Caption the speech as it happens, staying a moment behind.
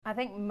I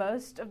think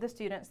most of the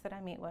students that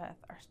I meet with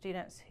are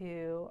students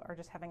who are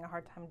just having a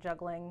hard time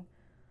juggling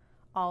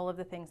all of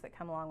the things that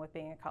come along with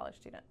being a college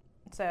student.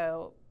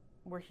 So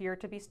we're here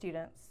to be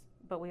students,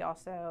 but we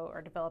also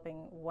are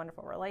developing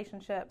wonderful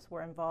relationships.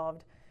 We're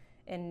involved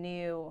in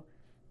new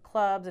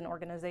clubs and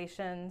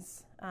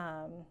organizations.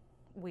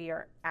 We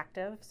are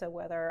active, so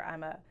whether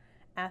I'm an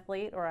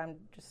athlete or I'm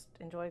just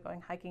enjoy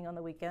going hiking on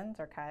the weekends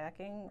or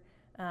kayaking.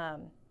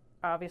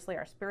 Obviously,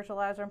 our spiritual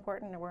lives are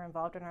important, and we're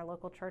involved in our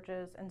local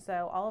churches. And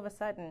so all of a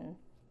sudden,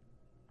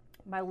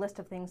 my list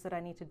of things that I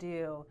need to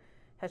do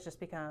has just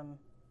become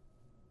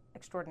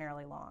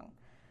extraordinarily long.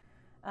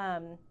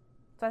 So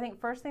I think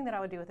first thing that I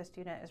would do with a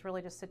student is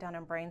really just sit down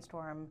and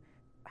brainstorm,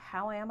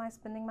 how am I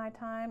spending my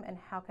time and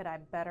how could I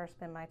better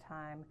spend my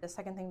time? The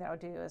second thing that I would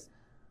do is,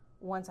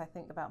 once I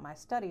think about my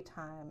study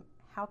time,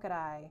 how could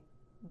I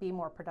be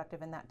more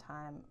productive in that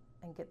time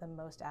and get the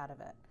most out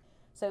of it?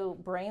 So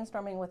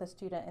brainstorming with a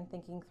student and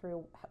thinking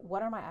through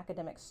what are my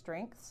academic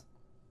strengths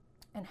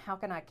and how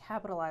can I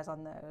capitalize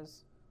on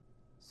those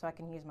so I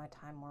can use my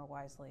time more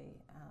wisely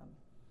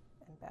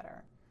and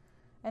better.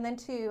 And then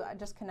two,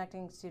 just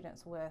connecting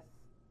students with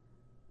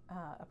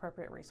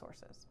appropriate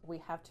resources. We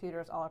have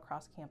tutors all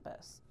across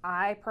campus.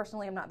 I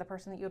personally am not the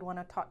person that you would want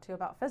to talk to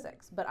about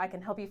physics, but I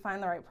can help you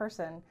find the right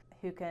person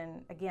who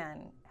can,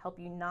 again, help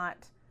you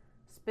not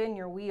spin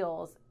your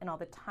wheels in all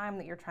the time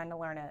that you're trying to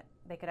learn it.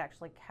 They could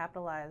actually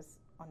capitalize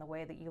on the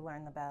way that you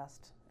learn the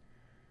best.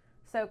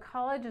 So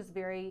college is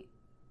very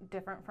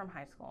different from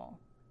high school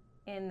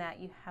in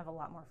that you have a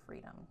lot more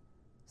freedom.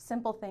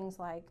 Simple things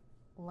like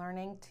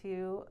learning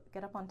to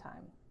get up on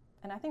time.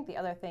 And I think the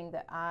other thing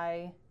that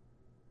I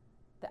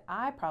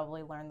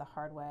probably learned the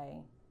hard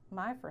way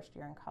my first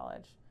year in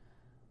college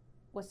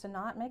was to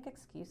not make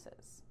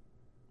excuses.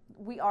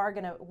 We are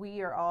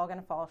all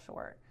gonna fall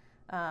short.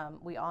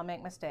 We all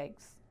make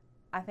mistakes.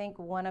 I think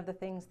one of the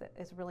things that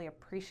is really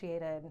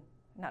appreciated,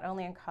 not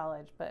only in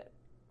college, but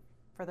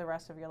for the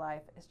rest of your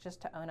life, is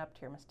just to own up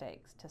to your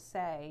mistakes, to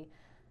say,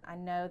 I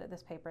know that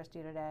this paper is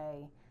due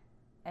today,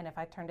 and if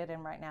I turned it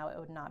in right now, it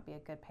would not be a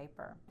good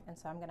paper, and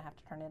so I'm gonna have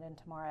to turn it in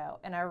tomorrow.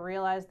 And I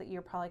realize that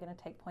you're probably gonna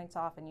take points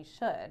off, and you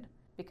should,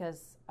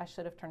 because I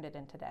should have turned it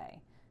in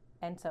today,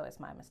 and so it's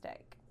my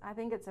mistake. I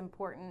think it's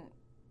important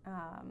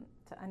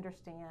to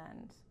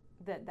understand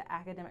that the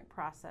academic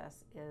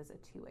process is a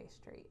two-way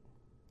street.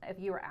 If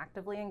you are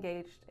actively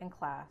engaged in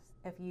class,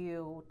 if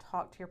you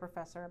talk to your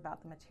professor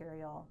about the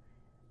material,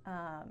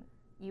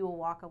 you will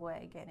walk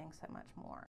away getting so much more.